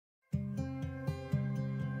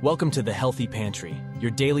Welcome to the Healthy Pantry, your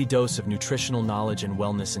daily dose of nutritional knowledge and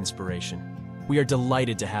wellness inspiration. We are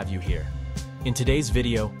delighted to have you here. In today's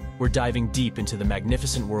video, we're diving deep into the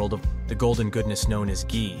magnificent world of the golden goodness known as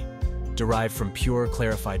ghee. Derived from pure,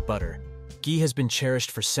 clarified butter, ghee has been cherished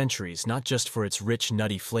for centuries not just for its rich,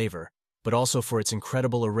 nutty flavor, but also for its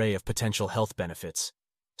incredible array of potential health benefits.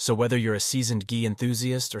 So whether you're a seasoned ghee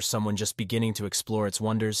enthusiast or someone just beginning to explore its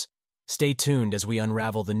wonders, stay tuned as we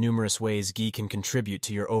unravel the numerous ways ghee can contribute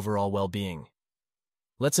to your overall well-being.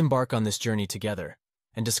 Let's embark on this journey together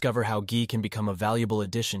and discover how ghee can become a valuable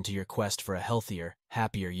addition to your quest for a healthier,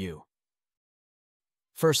 happier you.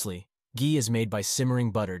 Firstly, ghee is made by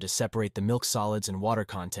simmering butter to separate the milk solids and water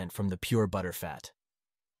content from the pure butter fat.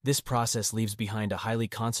 This process leaves behind a highly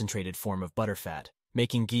concentrated form of butter fat,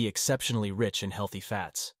 making ghee exceptionally rich in healthy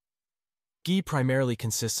fats. Ghee primarily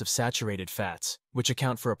consists of saturated fats, which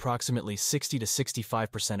account for approximately 60 to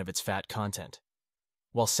 65% of its fat content.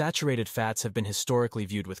 While saturated fats have been historically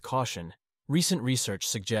viewed with caution, recent research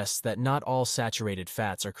suggests that not all saturated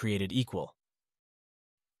fats are created equal.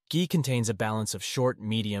 Ghee contains a balance of short,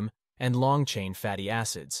 medium, and long-chain fatty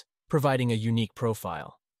acids, providing a unique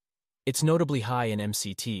profile. It's notably high in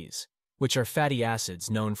MCTs, which are fatty acids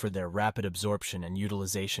known for their rapid absorption and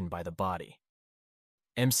utilization by the body.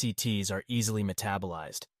 MCTs are easily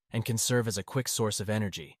metabolized and can serve as a quick source of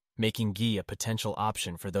energy, making ghee a potential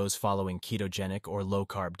option for those following ketogenic or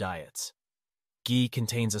low-carb diets. Ghee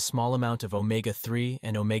contains a small amount of omega-3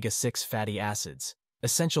 and omega-6 fatty acids,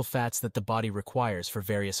 essential fats that the body requires for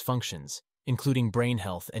various functions, including brain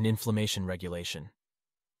health and inflammation regulation.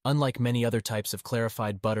 Unlike many other types of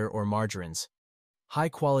clarified butter or margarines,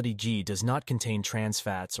 high-quality ghee does not contain trans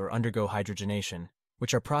fats or undergo hydrogenation,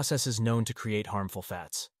 which are processes known to create harmful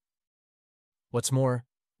fats. What's more,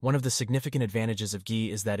 one of the significant advantages of ghee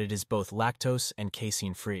is that it is both lactose and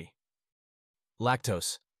casein-free.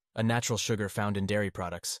 Lactose, a natural sugar found in dairy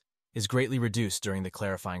products, is greatly reduced during the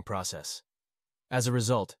clarifying process. As a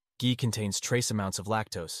result, ghee contains trace amounts of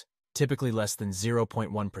lactose, typically less than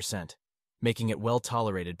 0.1%, making it well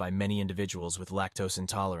tolerated by many individuals with lactose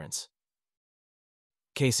intolerance.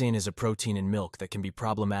 Casein is a protein in milk that can be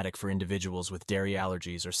problematic for individuals with dairy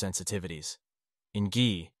allergies or sensitivities. In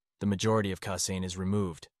ghee, the majority of casein is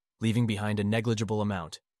removed, leaving behind a negligible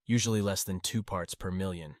amount, usually less than 2 parts per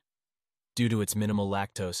million. Due to its minimal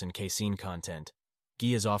lactose and casein content,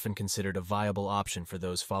 ghee is often considered a viable option for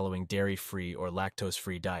those following dairy-free or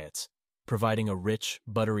lactose-free diets, providing a rich,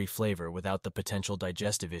 buttery flavor without the potential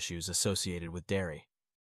digestive issues associated with dairy.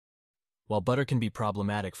 While butter can be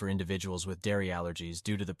problematic for individuals with dairy allergies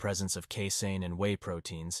due to the presence of casein and whey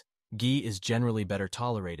proteins, ghee is generally better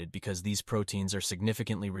tolerated because these proteins are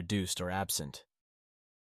significantly reduced or absent.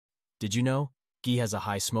 Did you know ghee has a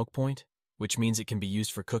high smoke point, which means it can be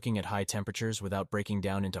used for cooking at high temperatures without breaking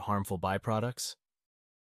down into harmful byproducts?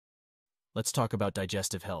 Let's talk about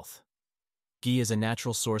digestive health. Ghee is a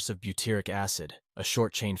natural source of butyric acid, a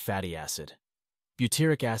short-chain fatty acid.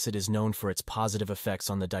 Butyric acid is known for its positive effects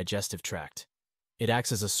on the digestive tract. It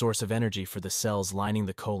acts as a source of energy for the cells lining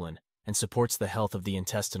the colon and supports the health of the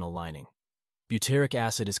intestinal lining. Butyric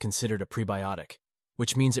acid is considered a prebiotic,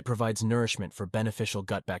 which means it provides nourishment for beneficial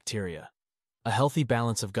gut bacteria. A healthy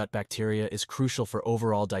balance of gut bacteria is crucial for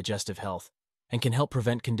overall digestive health and can help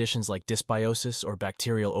prevent conditions like dysbiosis or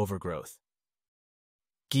bacterial overgrowth.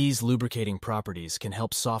 Ghee's lubricating properties can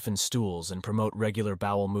help soften stools and promote regular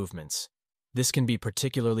bowel movements. This can be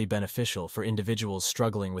particularly beneficial for individuals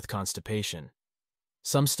struggling with constipation.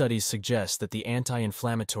 Some studies suggest that the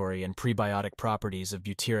anti-inflammatory and prebiotic properties of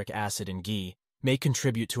butyric acid in ghee may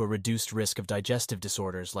contribute to a reduced risk of digestive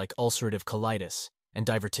disorders like ulcerative colitis and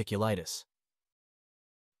diverticulitis.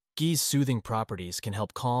 Ghee's soothing properties can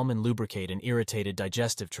help calm and lubricate an irritated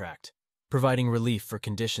digestive tract, providing relief for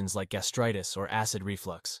conditions like gastritis or acid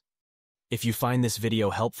reflux. If you find this video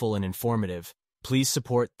helpful and informative, please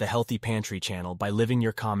support the Healthy Pantry channel by leaving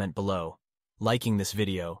your comment below, liking this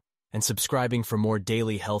video, and subscribing for more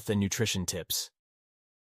daily health and nutrition tips.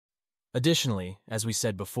 Additionally, as we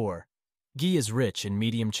said before, ghee is rich in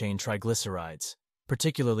medium-chain triglycerides,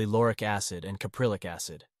 particularly lauric acid and caprylic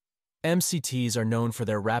acid. MCTs are known for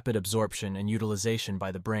their rapid absorption and utilization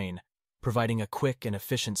by the brain, providing a quick and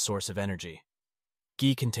efficient source of energy.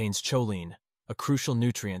 Ghee contains choline, a crucial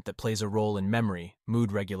nutrient that plays a role in memory,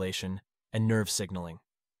 mood regulation, and nerve signaling.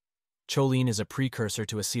 Choline is a precursor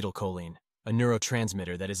to acetylcholine, a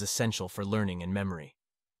neurotransmitter that is essential for learning and memory.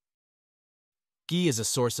 Ghee is a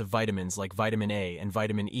source of vitamins like vitamin A and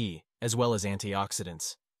vitamin E, as well as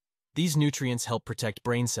antioxidants. These nutrients help protect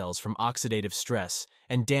brain cells from oxidative stress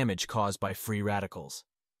and damage caused by free radicals.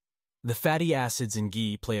 The fatty acids in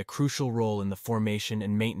ghee play a crucial role in the formation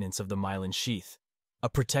and maintenance of the myelin sheath, a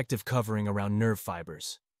protective covering around nerve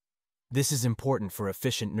fibers. This is important for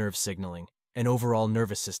efficient nerve signaling and overall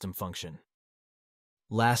nervous system function.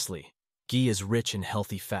 Lastly, ghee is rich in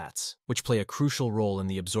healthy fats, which play a crucial role in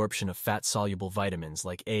the absorption of fat-soluble vitamins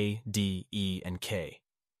like A, D, E, and K.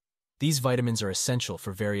 These vitamins are essential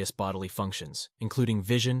for various bodily functions, including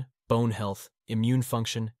vision, bone health, immune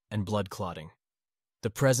function, and blood clotting. The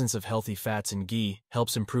presence of healthy fats in ghee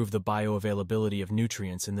helps improve the bioavailability of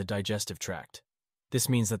nutrients in the digestive tract. This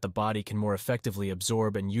means that the body can more effectively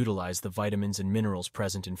absorb and utilize the vitamins and minerals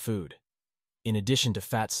present in food. In addition to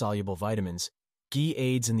fat-soluble vitamins, ghee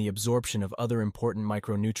aids in the absorption of other important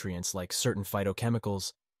micronutrients like certain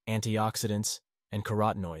phytochemicals, antioxidants, and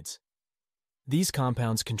carotenoids. These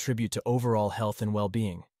compounds contribute to overall health and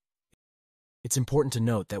well-being. It's important to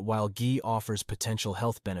note that while ghee offers potential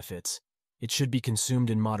health benefits, it should be consumed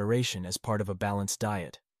in moderation as part of a balanced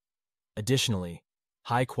diet. Additionally,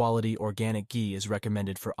 high-quality organic ghee is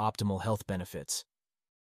recommended for optimal health benefits.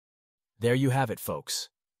 There you have it, folks.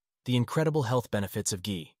 The incredible health benefits of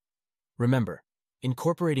ghee. Remember,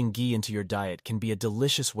 incorporating ghee into your diet can be a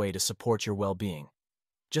delicious way to support your well-being.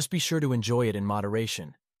 Just be sure to enjoy it in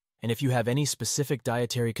moderation. And if you have any specific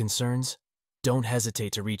dietary concerns, don't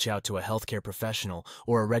hesitate to reach out to a healthcare professional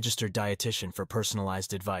or a registered dietitian for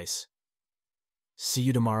personalized advice. See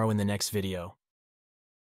you tomorrow in the next video.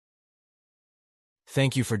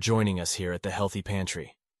 Thank you for joining us here at the Healthy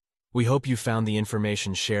Pantry. We hope you found the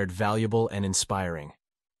information shared valuable and inspiring.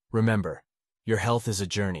 Remember, your health is a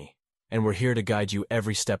journey, and we're here to guide you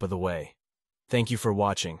every step of the way. Thank you for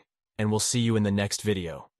watching, and we'll see you in the next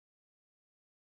video.